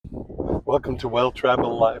Welcome to Well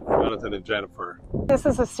Traveled Life, Jonathan and Jennifer. This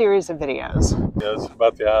is a series of videos. Yes,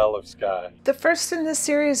 about the Isle of Skye. The first in this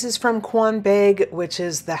series is from Quiraing, which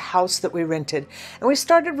is the house that we rented. And we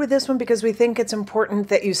started with this one because we think it's important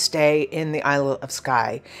that you stay in the Isle of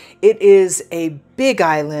Skye. It is a big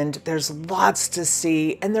island, there's lots to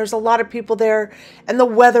see, and there's a lot of people there, and the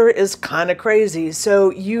weather is kind of crazy,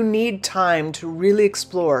 so you need time to really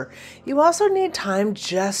explore. You also need time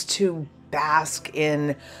just to bask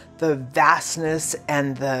in the vastness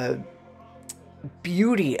and the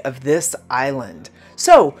beauty of this island.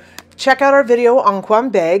 So check out our video on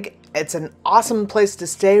Quiraing. It's an awesome place to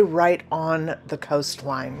stay right on the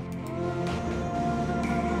coastline.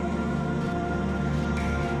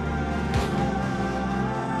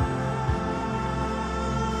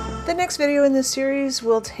 The next video in this series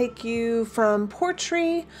will take you from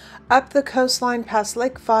Portree up the coastline past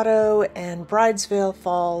Lake Fado and Lealt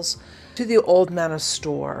Falls to the old manor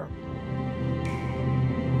store.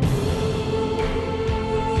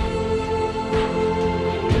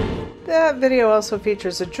 That video also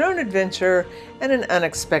features a drone adventure and an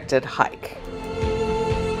unexpected hike.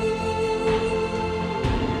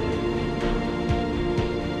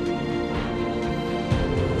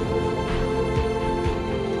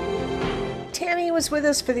 Was with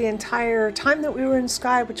us for the entire time that we were in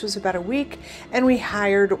Skye, which was about a week, and we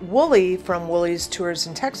hired Wooly from Wooly's Tours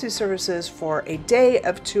and Taxi Services for a day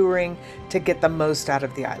of touring to get the most out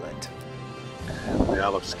of the island. The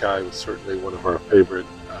Isle of Skye was certainly one of our favorite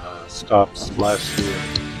stops last year.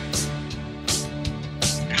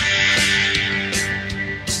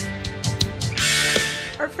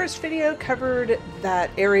 Our first video covered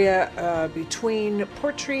that area between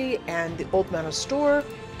Portree and the old manor store.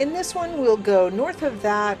 In this one, we'll go north of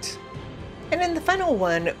that, and in the final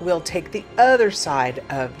one, we'll take the other side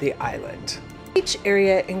of the island. Each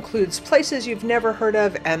area includes places you've never heard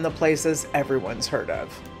of and the places everyone's heard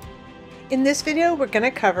of. In this video, we're going to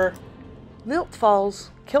cover Lealt Falls,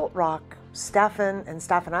 Kilt Rock, Staffin and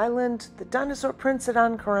Staffing Island, the dinosaur prints at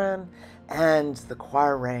An Corran, and the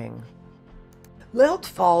Quiraing. Lealt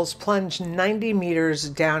Falls plunge 90 meters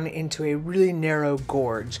down into a really narrow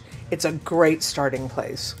gorge. It's a great starting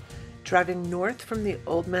place. Driving north from the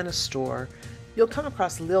old manor store, you'll come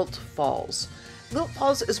across Lealt Falls. Lealt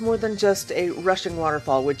Falls is more than just a rushing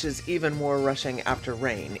waterfall, which is even more rushing after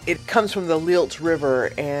rain. It comes from the Lealt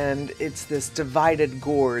River, and it's this divided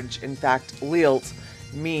gorge. In fact, Lealt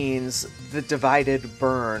means the divided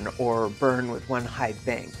burn, or burn with one high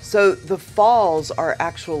bank. So the falls are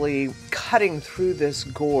actually cutting through this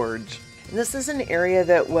gorge. And this is an area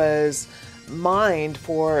that was mined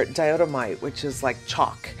for diatomite, which is like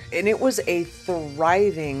chalk. And it was a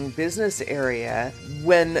thriving business area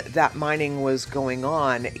when that mining was going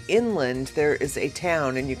on. Inland, there is a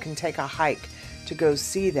town, and you can take a hike to go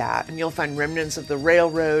see that. And you'll find remnants of the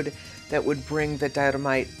railroad that would bring the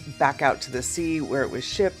diatomite back out to the sea where it was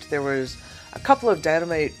shipped. There was a couple of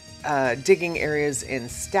diatomite digging areas in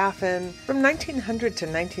Staffin. From 1900 to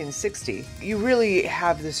 1960, you really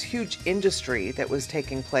have this huge industry that was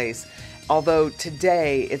taking place. Although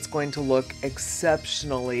today it's going to look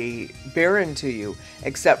exceptionally barren to you,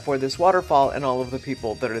 except for this waterfall and all of the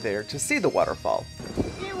people that are there to see the waterfall.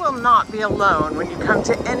 You will not be alone when you come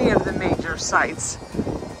to any of the major sites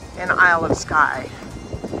in Isle of Skye.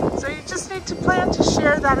 So you just need to plan to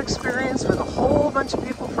share that experience with a whole bunch of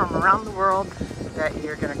people from around the world that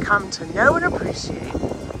you're going to come to know and appreciate.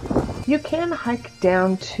 You can hike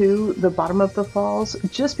down to the bottom of the falls.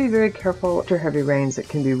 Just be very careful after heavy rains. It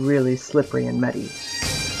can be really slippery and muddy.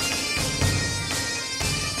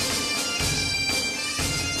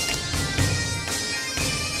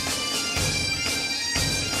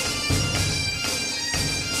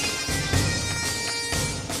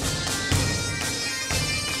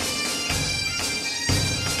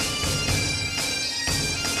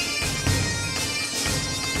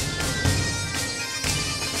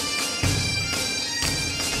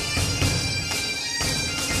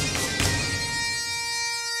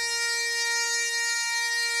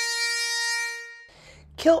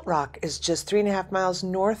 Kilt Rock is just 3.5 miles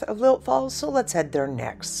north of Lealt Falls, so let's head there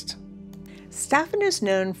next. Staffin is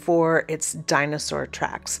known for its dinosaur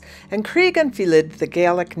tracks, and Quiraing, the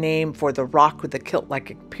Gaelic name for the rock with the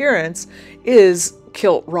kilt-like appearance, is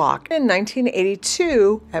Kilt Rock. In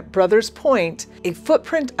 1982, at Brothers Point, a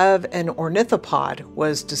footprint of an ornithopod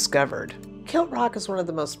was discovered. Kilt Rock is one of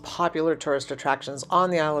the most popular tourist attractions on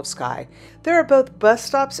the Isle of Skye. There are both bus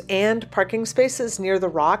stops and parking spaces near the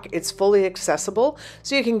rock. It's fully accessible,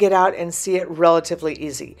 so you can get out and see it relatively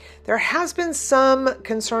easy. There has been some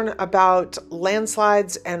concern about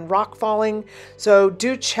landslides and rock falling, so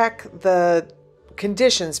do check the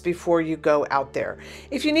conditions before you go out there.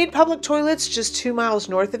 If you need public toilets just 2 miles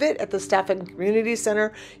north of it at the Staffin Community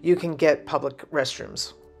Center, you can get public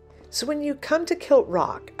restrooms. So when you come to Kilt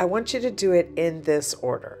Rock, I want you to do it in this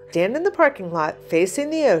order. Stand in the parking lot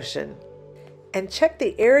facing the ocean and check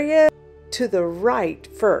the area to the right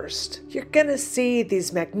first. You're gonna see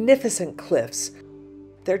these magnificent cliffs.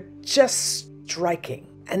 They're just striking.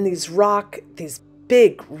 And these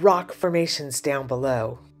big rock formations down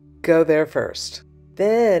below. Go there first.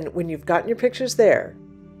 Then when you've gotten your pictures there,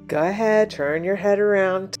 go ahead, turn your head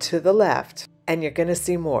around to the left, and you're gonna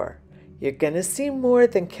see more. You're gonna see more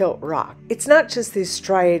than Kilt Rock. It's not just these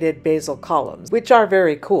striated basal columns, which are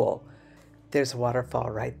very cool. There's a waterfall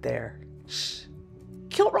right there. Shh.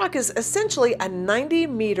 Kilt Rock is essentially a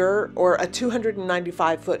 90-meter or a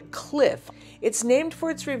 295-foot cliff. It's named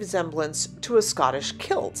for its resemblance to a Scottish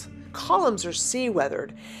kilt. Columns are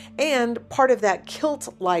sea-weathered, and part of that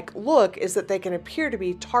kilt-like look is that they can appear to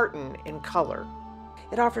be tartan in color.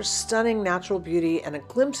 It offers stunning natural beauty and a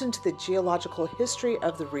glimpse into the geological history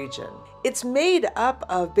of the region. It's made up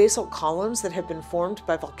of basalt columns that have been formed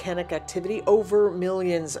by volcanic activity over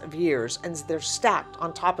millions of years, and they're stacked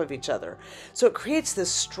on top of each other. So it creates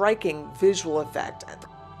this striking visual effect.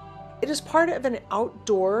 It is part of an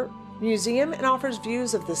outdoor museum and offers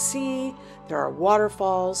views of the sea. There are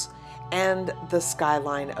waterfalls and the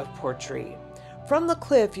skyline of Portree. From the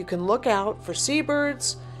cliff, you can look out for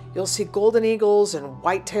seabirds. You'll see golden eagles and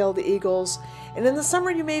white-tailed eagles, and in the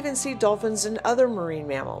summer you may even see dolphins and other marine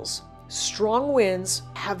mammals. Strong winds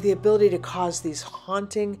have the ability to cause these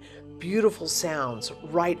haunting, beautiful sounds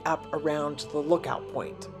right up around the lookout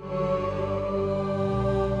point.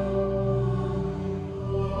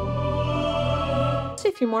 Just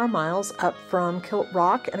a few more miles up from Kilt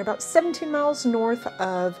Rock and about 17 miles north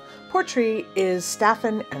of Portree is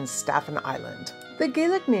Staffin and Staffing Island. The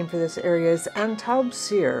Gaelic name for this area is An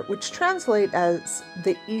Corran, which translates as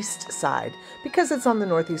the east side because it's on the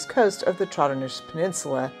northeast coast of the Trotternish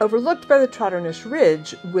Peninsula, overlooked by the Trotternish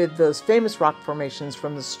Ridge with those famous rock formations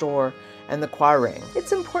from the Store and the Quiraing.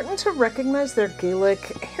 It's important to recognize their Gaelic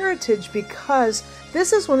heritage because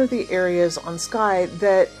this is one of the areas on Skye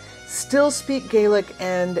that still speak Gaelic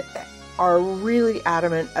and are really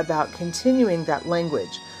adamant about continuing that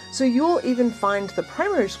language. So you'll even find the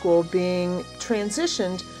primary school being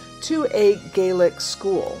transitioned to a Gaelic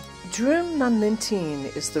school. Drum na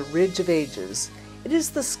Ninteen is the Ridge of Ages. It is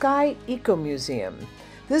the Skye Eco Museum.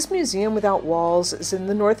 This museum without walls is in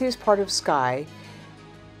the northeast part of Skye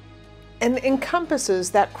and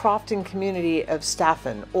encompasses that crofting community of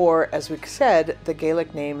Staffin, or as we said, the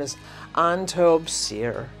Gaelic name is An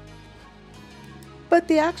Corran. But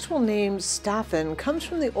the actual name Staffin comes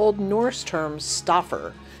from the Old Norse term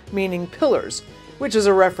staffer, meaning pillars, which is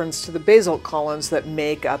a reference to the basalt columns that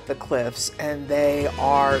make up the cliffs, and they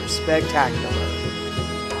are spectacular.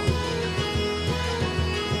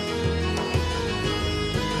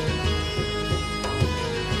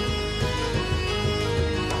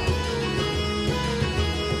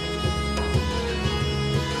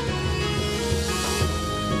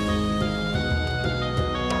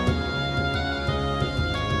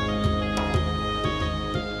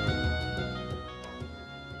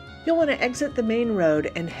 You'll want to exit the main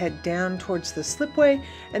road and head down towards the slipway,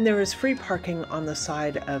 and there is free parking on the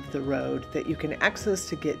side of the road that you can access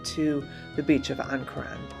to get to the beach of An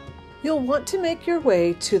Corran. You'll want to make your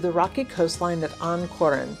way to the rocky coastline at An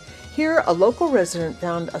Corran. Here, a local resident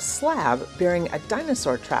found a slab bearing a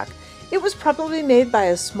dinosaur track. It was probably made by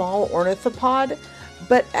a small ornithopod,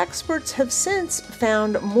 but experts have since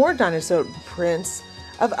found more dinosaur prints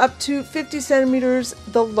of up to 50 centimeters,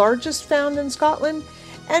 the largest found in Scotland,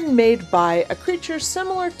 and made by a creature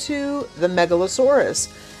similar to the Megalosaurus.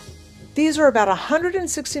 These are about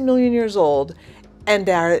 160 million years old and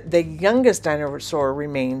are the youngest dinosaur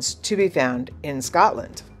remains to be found in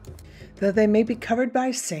Scotland. Though they may be covered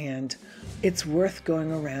by sand, it's worth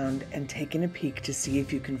going around and taking a peek to see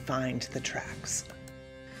if you can find the tracks.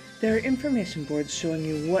 There are information boards showing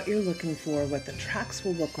you what you're looking for, what the tracks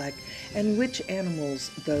will look like, and which animals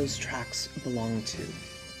those tracks belong to.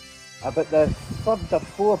 About the third or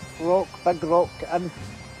fourth rock, big rock in,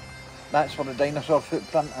 that's where the dinosaur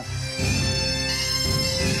footprint is.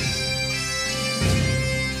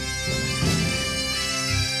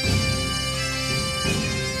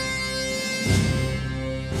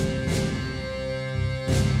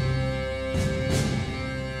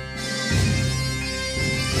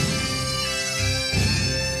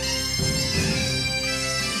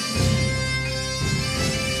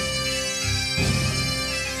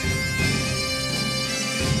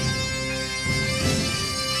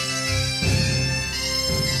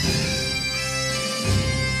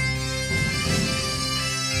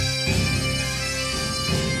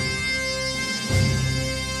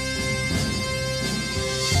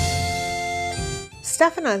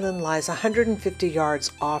 Staffin Island lies 150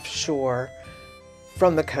 yards offshore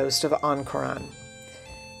from the coast of An Corran,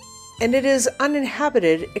 and it is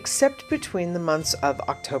uninhabited except between the months of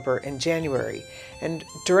October and January. And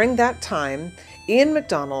during that time, Ian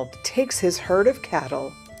MacDonald takes his herd of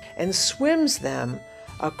cattle and swims them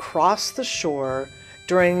across the shore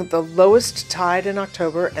during the lowest tide in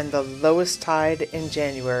October and the lowest tide in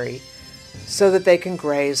January, so that they can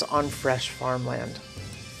graze on fresh farmland.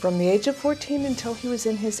 From the age of 14 until he was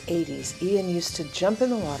in his 80s, Ian used to jump in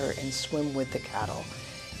the water and swim with the cattle.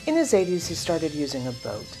 In his 80s, he started using a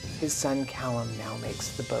boat. His son Callum now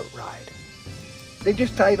makes the boat ride. They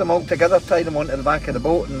just tied them all together, tied them onto the back of the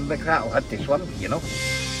boat, and the cattle had to swim, you know.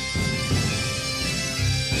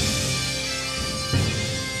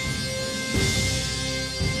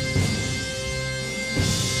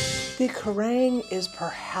 The Quiraing is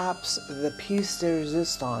perhaps the piece de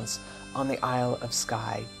resistance on the Isle of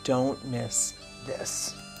Skye. Don't miss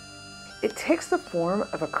this. It takes the form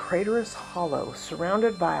of a craterous hollow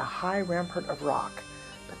surrounded by a high rampart of rock,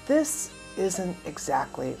 but this isn't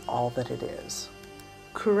exactly all that it is.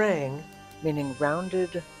 Quiraing, meaning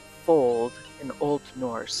rounded fold in Old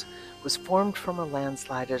Norse, was formed from a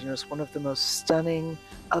landslide and is one of the most stunning,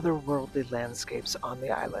 otherworldly landscapes on the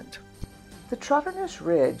island. The Trotternish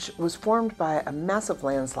Ridge was formed by a massive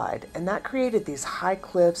landslide, and that created these high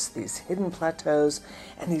cliffs, these hidden plateaus,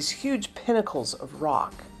 and these huge pinnacles of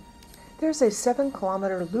rock. There's a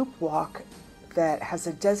 7-kilometer loop walk that has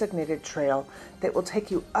a designated trail that will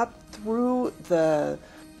take you up through the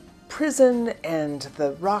prison and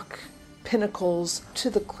the rock pinnacles to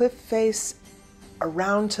the cliff face,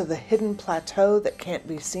 around to the hidden plateau that can't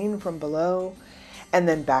be seen from below, and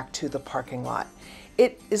then back to the parking lot.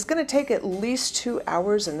 It is going to take at least 2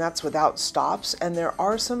 hours, and that's without stops, and there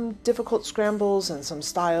are some difficult scrambles and some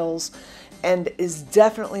stiles, and is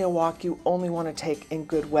definitely a walk you only want to take in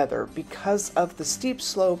good weather because of the steep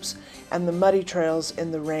slopes and the muddy trails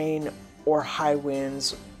in the rain or high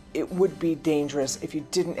winds. It would be dangerous if you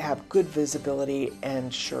didn't have good visibility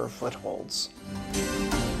and sure footholds.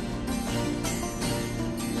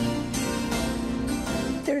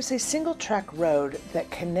 There's a single track road that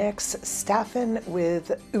connects Staffin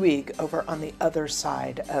with Uig over on the other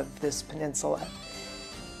side of this peninsula.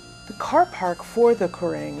 The car park for the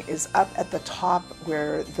Quiraing is up at the top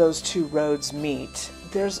where those two roads meet.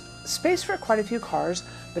 There's space for quite a few cars,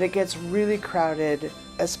 but it gets really crowded,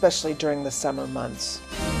 especially during the summer months.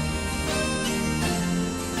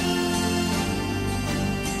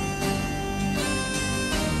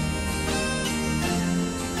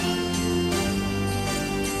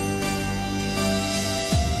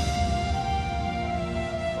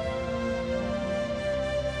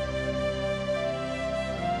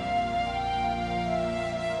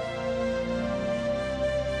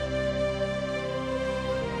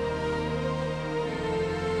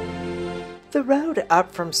 The road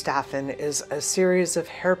up from Staffin is a series of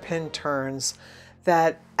hairpin turns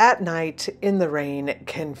that at night in the rain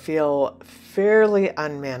can feel fairly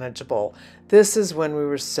unmanageable. This is when we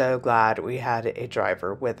were so glad we had a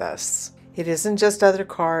driver with us. It isn't just other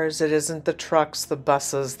cars, it isn't the trucks, the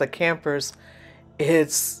buses, the campers,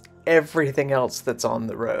 it's everything else that's on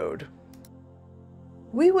the road.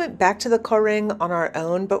 We went back to the Quiraing on our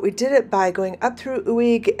own, but we did it by going up through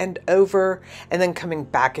Uig and over, and then coming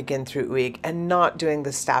back again through Uig and not doing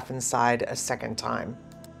the Staffin side a second time.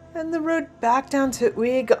 And the road back down to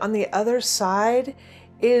Uig on the other side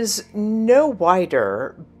is no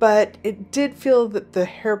wider, but it did feel that the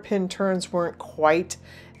hairpin turns weren't quite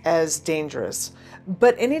as dangerous.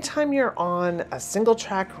 But anytime you're on a single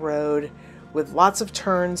track road with lots of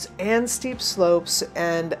turns and steep slopes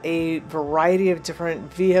and a variety of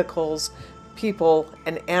different vehicles, people,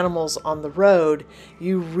 and animals on the road,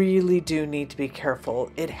 you really do need to be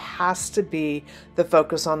careful. It has to be the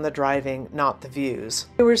focus on the driving, not the views.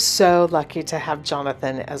 We were so lucky to have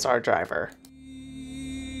Jonathan as our driver.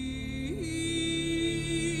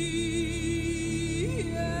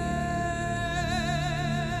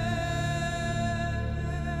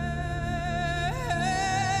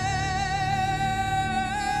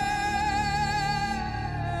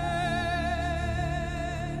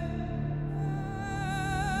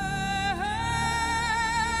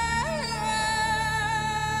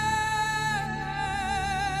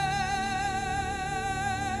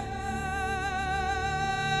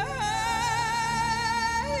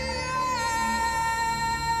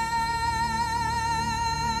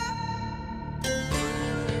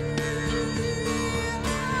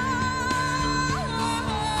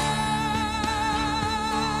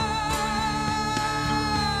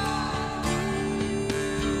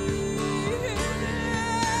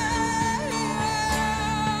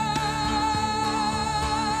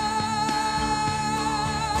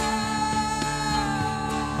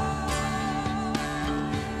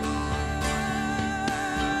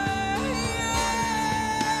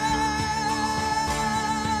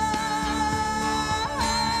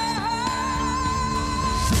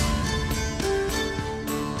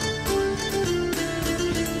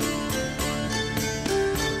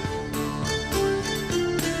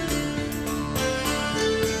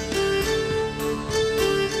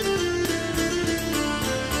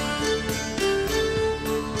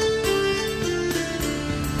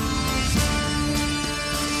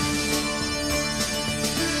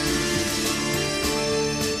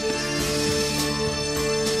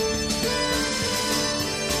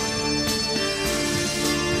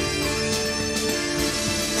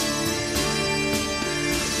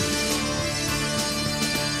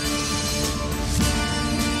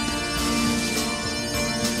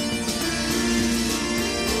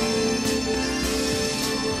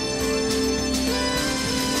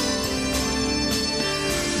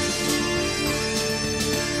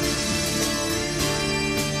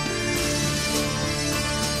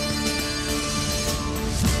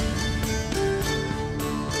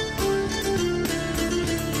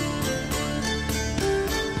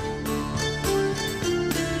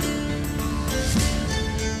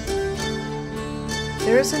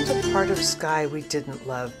 There isn't a part of Skye we didn't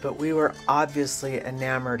love, but we were obviously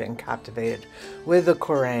enamored and captivated with the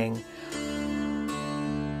Quiraing.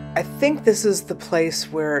 I think this is the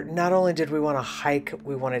place where not only did we want to hike,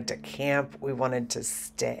 we wanted to camp, we wanted to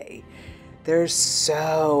stay. There's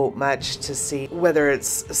so much to see, whether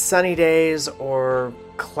it's sunny days or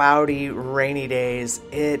cloudy, rainy days.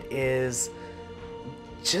 It is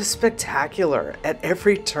just spectacular at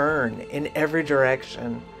every turn, in every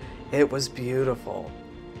direction. It was beautiful.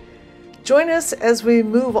 Join us as we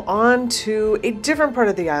move on to a different part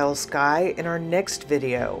of the Isle of Skye in our next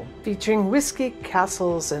video, featuring whiskey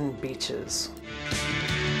castles and beaches.